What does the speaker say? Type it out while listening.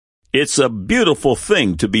It's a beautiful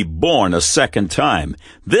thing to be born a second time,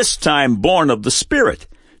 this time born of the Spirit.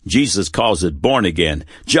 Jesus calls it born again.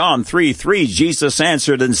 John 3:3, Jesus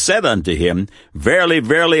answered and said unto him, Verily,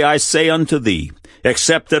 verily, I say unto thee,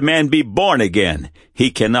 except a man be born again, he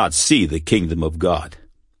cannot see the kingdom of God.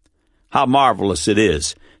 How marvelous it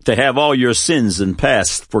is to have all your sins and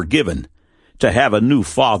past forgiven, to have a new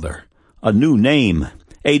Father, a new name,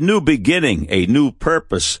 a new beginning, a new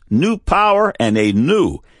purpose, new power, and a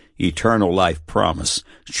new eternal life promise.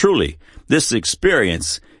 Truly, this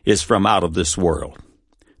experience is from out of this world.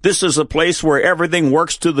 This is a place where everything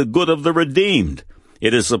works to the good of the redeemed.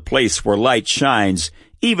 It is a place where light shines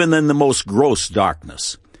even in the most gross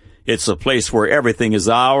darkness. It's a place where everything is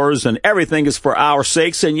ours and everything is for our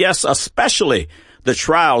sakes, and yes, especially the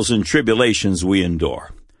trials and tribulations we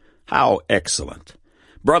endure. How excellent.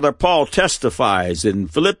 Brother Paul testifies in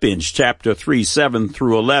Philippians chapter 3, 7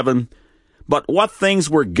 through 11, But what things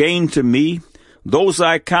were gain to me, those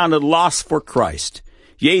I counted loss for Christ.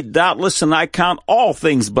 Yea, doubtless, and I count all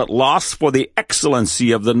things but loss for the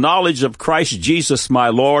excellency of the knowledge of Christ Jesus my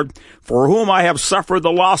Lord, for whom I have suffered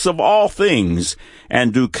the loss of all things,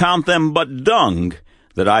 and do count them but dung,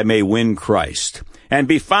 that I may win Christ, and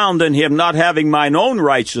be found in him, not having mine own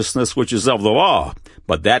righteousness which is of the law,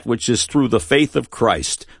 but that which is through the faith of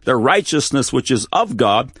Christ, the righteousness which is of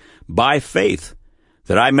God by faith,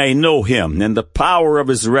 that I may know him and the power of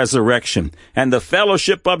his resurrection, and the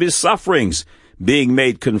fellowship of his sufferings, being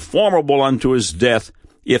made conformable unto his death,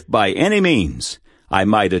 if by any means I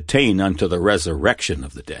might attain unto the resurrection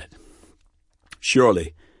of the dead.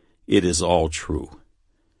 Surely it is all true.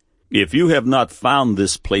 If you have not found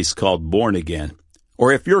this place called born again,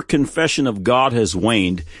 or if your confession of God has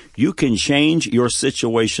waned, you can change your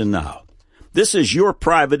situation now. This is your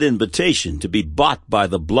private invitation to be bought by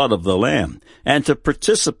the blood of the Lamb and to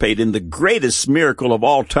participate in the greatest miracle of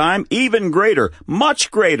all time, even greater,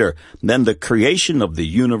 much greater than the creation of the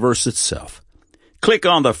universe itself. Click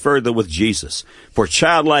on the Further with Jesus for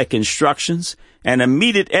childlike instructions and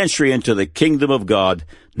immediate entry into the kingdom of God.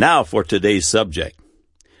 Now for today's subject.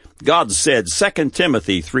 God said, 2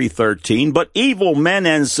 Timothy 3:13, But evil men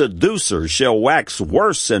and seducers shall wax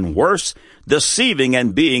worse and worse, deceiving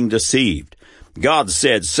and being deceived. God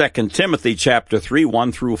said, 2 Timothy chapter 3,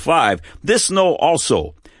 1 through 5, This know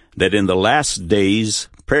also, that in the last days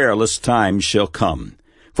perilous times shall come.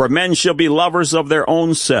 For men shall be lovers of their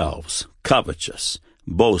own selves, covetous,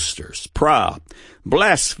 boasters, proud,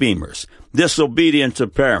 blasphemers, disobedient to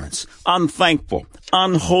parents, unthankful,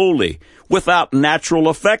 unholy, without natural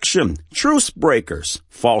affection, truce breakers,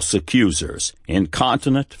 false accusers,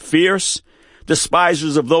 incontinent, fierce,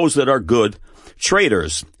 despisers of those that are good,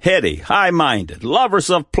 traitors, heady, high-minded, lovers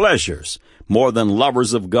of pleasures, more than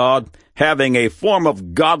lovers of God, having a form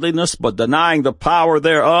of godliness, but denying the power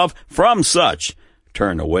thereof. From such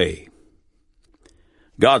turn away.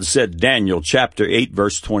 God said, Daniel chapter 8,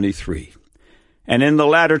 verse 23, And in the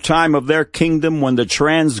latter time of their kingdom, when the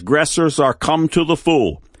transgressors are come to the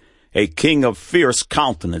full, a king of fierce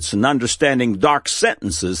countenance and understanding dark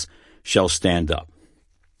sentences shall stand up.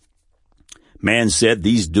 Man said,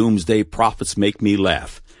 These doomsday prophets make me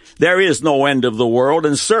laugh. There is no end of the world,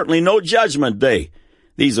 and certainly no judgment day.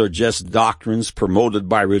 These are just doctrines promoted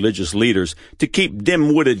by religious leaders to keep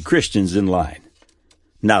dim-witted Christians in line.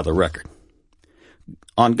 Now the record.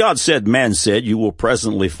 On God Said, Man Said, you will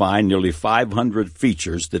presently find nearly 500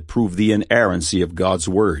 features that prove the inerrancy of God's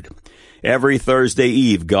Word. Every Thursday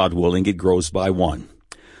eve, God willing, it grows by one.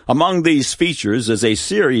 Among these features is a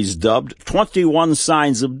series dubbed 21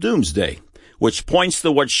 Signs of Doomsday, which points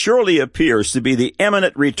to what surely appears to be the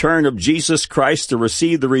imminent return of Jesus Christ to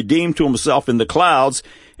receive the redeemed to himself in the clouds,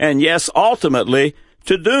 and yes, ultimately,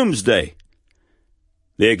 to doomsday.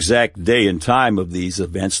 The exact day and time of these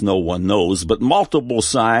events no one knows, but multiple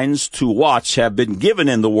signs to watch have been given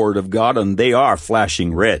in the Word of God, and they are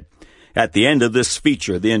flashing red. At the end of this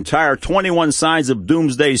feature, the entire 21 Signs of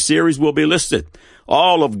Doomsday series will be listed.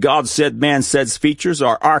 All of God Said, Man Said's features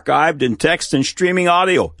are archived in text and streaming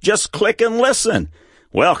audio. Just click and listen.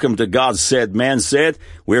 Welcome to God Said, Man Said.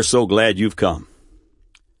 We're so glad you've come.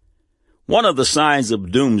 One of the signs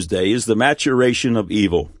of doomsday is the maturation of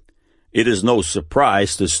evil. It is no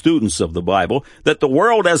surprise to students of the Bible that the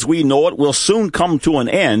world as we know it will soon come to an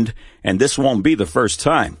end, and this won't be the first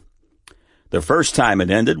time. The first time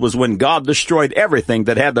it ended was when God destroyed everything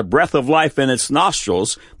that had the breath of life in its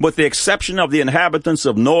nostrils, with the exception of the inhabitants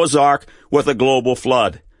of Noah's Ark with a global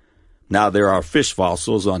flood. Now there are fish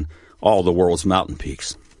fossils on all the world's mountain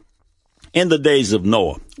peaks. In the days of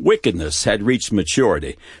Noah, wickedness had reached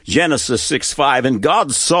maturity. Genesis 6:5, and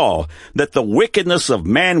God saw that the wickedness of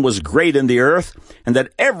man was great in the earth, and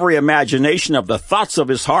that every imagination of the thoughts of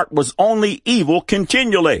his heart was only evil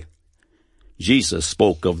continually. Jesus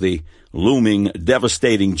spoke of the looming,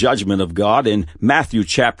 devastating judgment of God in Matthew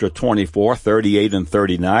chapter 24:38 and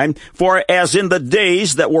 39, for as in the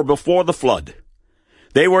days that were before the flood,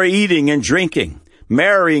 they were eating and drinking,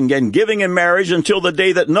 marrying and giving in marriage until the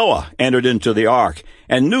day that Noah entered into the ark,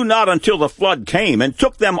 and knew not until the flood came and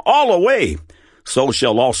took them all away. So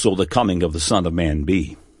shall also the coming of the Son of Man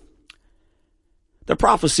be. The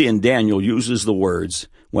prophecy in Daniel uses the words,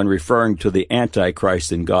 when referring to the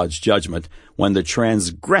Antichrist in God's judgment, when the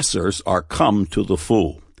transgressors are come to the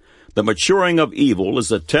full. The maturing of evil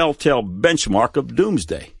is a telltale benchmark of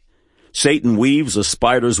doomsday. Satan weaves a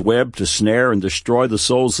spider's web to snare and destroy the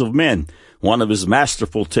souls of men. One of his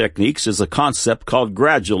masterful techniques is a concept called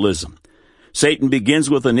gradualism. Satan begins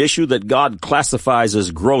with an issue that God classifies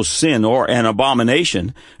as gross sin or an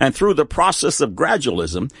abomination, and through the process of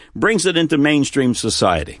gradualism brings it into mainstream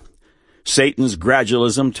society. Satan's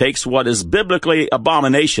gradualism takes what is biblically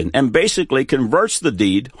abomination and basically converts the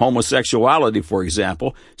deed, homosexuality for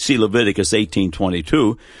example, see Leviticus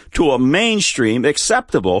 18:22, to a mainstream,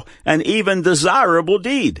 acceptable, and even desirable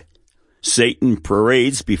deed. Satan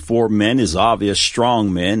parades before men his obvious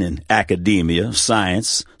strong men in academia,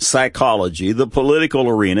 science, psychology, the political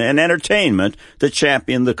arena, and entertainment to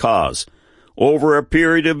champion the cause. Over a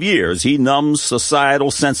period of years, he numbs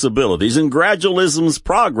societal sensibilities, and gradualism's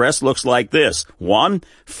progress looks like this. 1.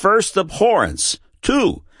 First, abhorrence.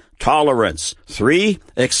 2. Tolerance. 3.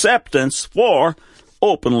 Acceptance. 4.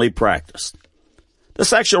 Openly practiced. The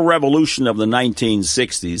sexual revolution of the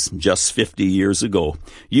 1960s, just 50 years ago,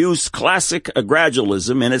 used classic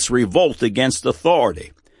gradualism in its revolt against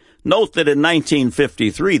authority. Note that in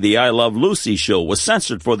 1953, the I Love Lucy show was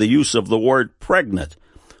censored for the use of the word pregnant.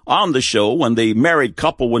 On the show, when the married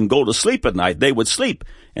couple would go to sleep at night, they would sleep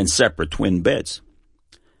in separate twin beds.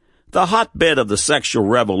 The hotbed of the sexual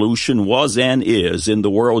revolution was and is in the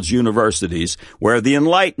world's universities, where the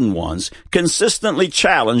enlightened ones consistently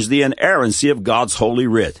challenge the inerrancy of God's holy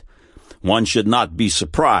writ. One should not be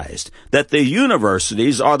surprised that the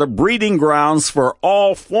universities are the breeding grounds for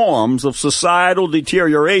all forms of societal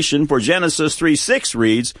deterioration, for Genesis 3:6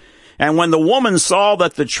 reads, "And when the woman saw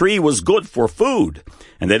that the tree was good for food,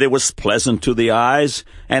 and that it was pleasant to the eyes,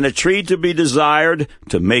 and a tree to be desired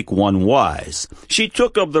to make one wise, she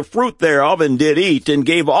took of the fruit thereof and did eat, and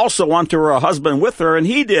gave also unto her husband with her, and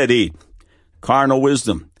he did eat." Carnal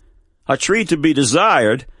wisdom. A tree to be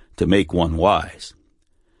desired to make one wise.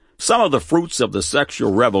 Some of the fruits of the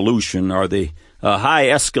sexual revolution are the high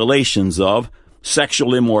escalations of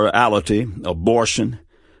sexual immorality, abortion,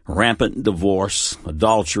 rampant divorce,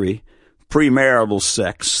 adultery, premarital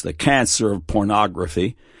sex, the cancer of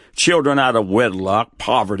pornography, children out of wedlock,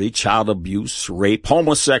 poverty, child abuse, rape,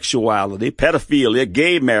 homosexuality, pedophilia,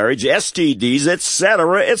 gay marriage, STDs,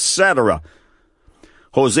 etc., etc.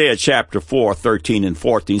 Hosea chapter 4:13 and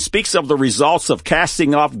 14 speaks of the results of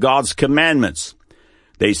casting off God's commandments.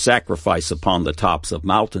 They sacrifice upon the tops of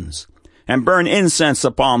mountains, and burn incense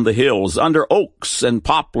upon the hills, under oaks and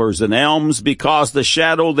poplars and elms, because the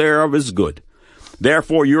shadow thereof is good.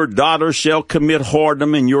 Therefore your daughters shall commit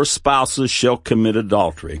whoredom, and your spouses shall commit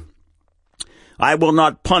adultery. I will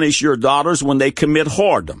not punish your daughters when they commit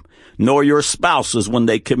whoredom, nor your spouses when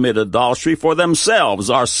they commit adultery, for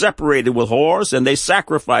themselves are separated with whores, and they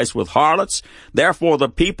sacrifice with harlots. Therefore the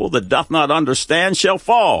people that doth not understand shall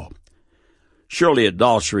fall. Surely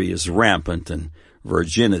adultery is rampant, and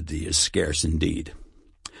virginity is scarce indeed.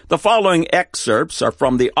 The following excerpts are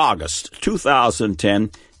from the August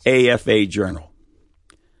 2010 AFA Journal.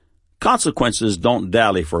 Consequences don't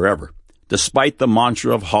dally forever. Despite the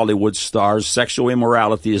mantra of Hollywood stars, sexual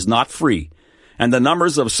immorality is not free, and the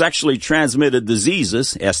numbers of sexually transmitted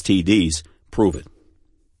diseases, STDs, prove it.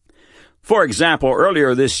 For example,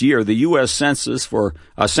 earlier this year, the U.S. Centers for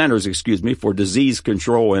Disease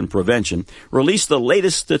Control and Prevention released the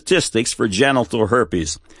latest statistics for genital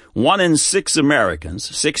herpes. 1 in 6 Americans,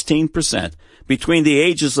 16%, between the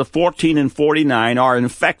ages of 14 and 49 are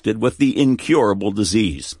infected with the incurable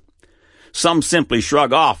disease. Some simply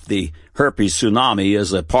shrug off the herpes tsunami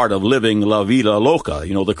as a part of living la vida loca,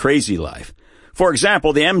 the crazy life. For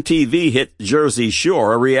example, the MTV hit Jersey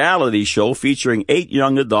Shore, a reality show featuring 8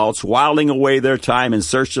 young adults whiling away their time in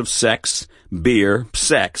search of sex, beer,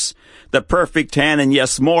 sex. The perfect 10 and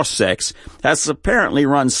yes, more sex has apparently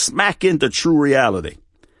run smack into true reality.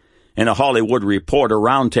 In a Hollywood Reporter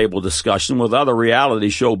roundtable discussion with other reality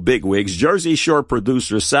show bigwigs, Jersey Shore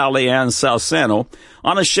producer Sally Ann Salzano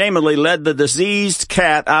unashamedly led the diseased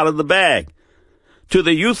cat out of the bag. To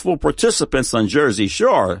the youthful participants on Jersey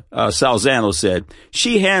Shore, Salzano said,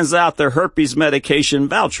 she hands out their herpes medication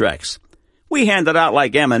Valtrex. We hand it out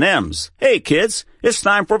like M&Ms. Hey, kids, it's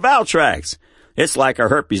time for Valtrex. It's like a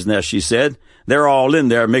herpes nest, she said. They're all in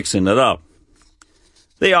there mixing it up.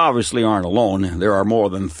 They obviously aren't alone. There are more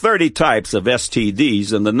than 30 types of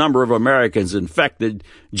STDs, and the number of Americans infected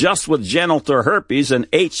just with genital herpes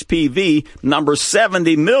and HPV numbers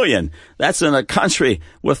 70 million. That's in a country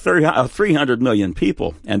with 300 million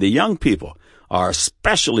people, and the young people are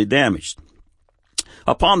especially damaged.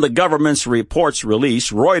 Upon the government's report's release,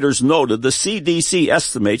 Reuters noted the CDC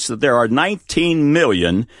estimates that there are 19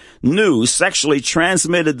 million new sexually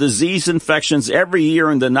transmitted disease infections every year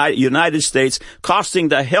in the United States, costing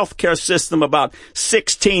the healthcare system about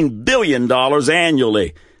 $16 billion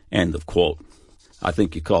annually. End of quote. I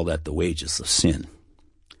think you call that the wages of sin.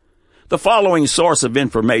 The following source of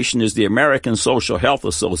information is the American Social Health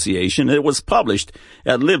Association. It was published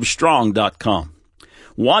at livestrong.com.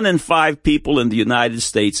 1 in 5 people in the United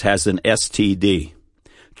States has an STD.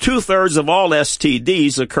 2/3 of all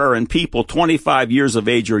STDs occur in people 25 years of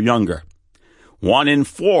age or younger. 1 in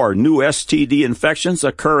 4 new STD infections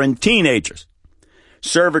occur in teenagers.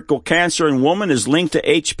 Cervical cancer in women is linked to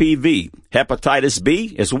HPV. Hepatitis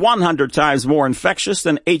B is 100 times more infectious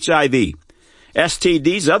than HIV.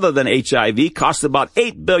 STDs other than HIV cost about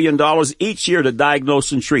 $8 billion each year to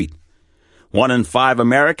diagnose and treat. 1 in 5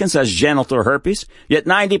 Americans has genital herpes, yet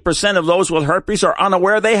 90% of those with herpes are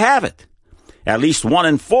unaware they have it. At least 1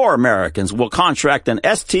 in 4 Americans will contract an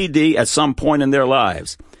STD at some point in their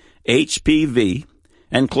lives. HPV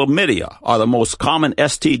and chlamydia are the most common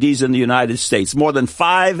STDs in the United States. More than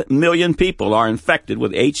 5 million people are infected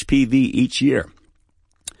with HPV each year.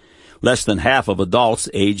 Less than half of adults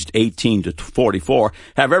aged 18 to 44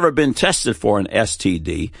 have ever been tested for an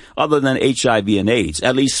STD other than HIV and AIDS.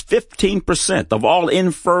 At least 15% of all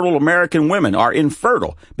infertile American women are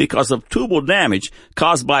infertile because of tubal damage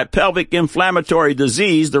caused by pelvic inflammatory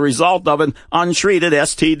disease, the result of an untreated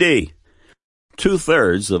STD.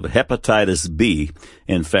 2/3 of hepatitis B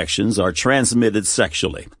infections are transmitted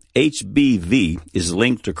sexually. HBV is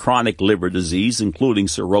linked to chronic liver disease, including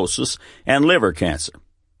cirrhosis and liver cancer.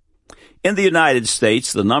 In the United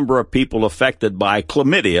States, the number of people affected by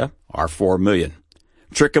chlamydia are 4 million.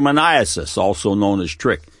 Trichomoniasis, also known as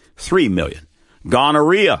trick, 3 million.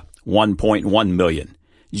 Gonorrhea, 1.1 million.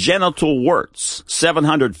 Genital warts,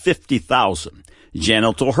 750,000.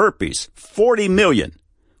 Genital herpes, 40 million,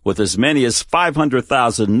 with as many as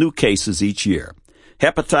 500,000 new cases each year.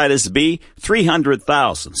 Hepatitis B,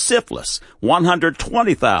 300,000. Syphilis,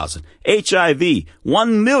 120,000. HIV,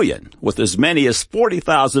 1 million, with as many as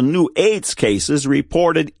 40,000 new AIDS cases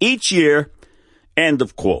reported each year. End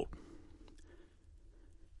of quote.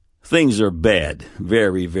 Things are bad,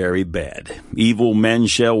 very, very bad. Evil men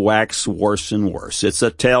shall wax worse and worse. It's a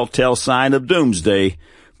telltale sign of doomsday.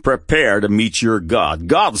 Prepare to meet your God.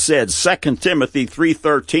 God said, 2 Timothy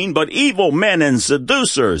 3:13, but evil men and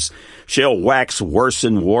seducers shall wax worse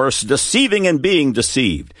and worse, deceiving and being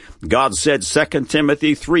deceived. God said, 2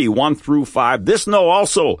 Timothy 3:1-5, this know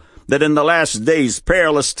also, that in the last days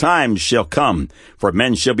perilous times shall come, for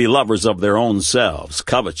men shall be lovers of their own selves,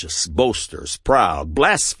 covetous, boasters, proud,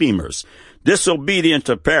 blasphemers, disobedient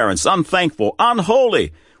to parents, unthankful,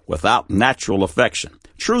 unholy, without natural affection,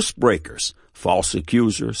 truce breakers, false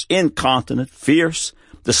accusers, incontinent, fierce,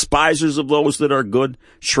 despisers of those that are good,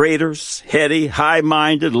 traitors, heady,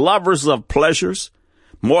 high-minded, lovers of pleasures,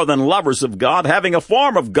 more than lovers of God, having a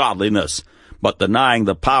form of godliness, but denying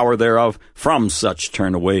the power thereof. From such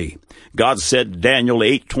turn away. God said, Daniel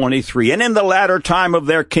 8:23, and in the latter time of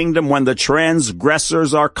their kingdom, when the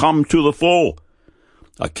transgressors are come to the full,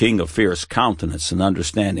 a king of fierce countenance and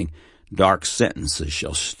understanding, dark sentences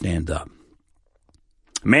shall stand up.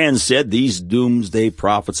 Man said, these doomsday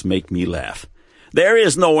prophets make me laugh. There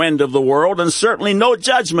is no end of the world and certainly no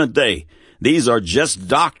judgment day. These are just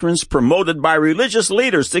doctrines promoted by religious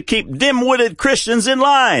leaders to keep dim-witted Christians in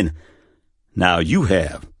line. Now you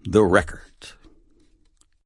have the record.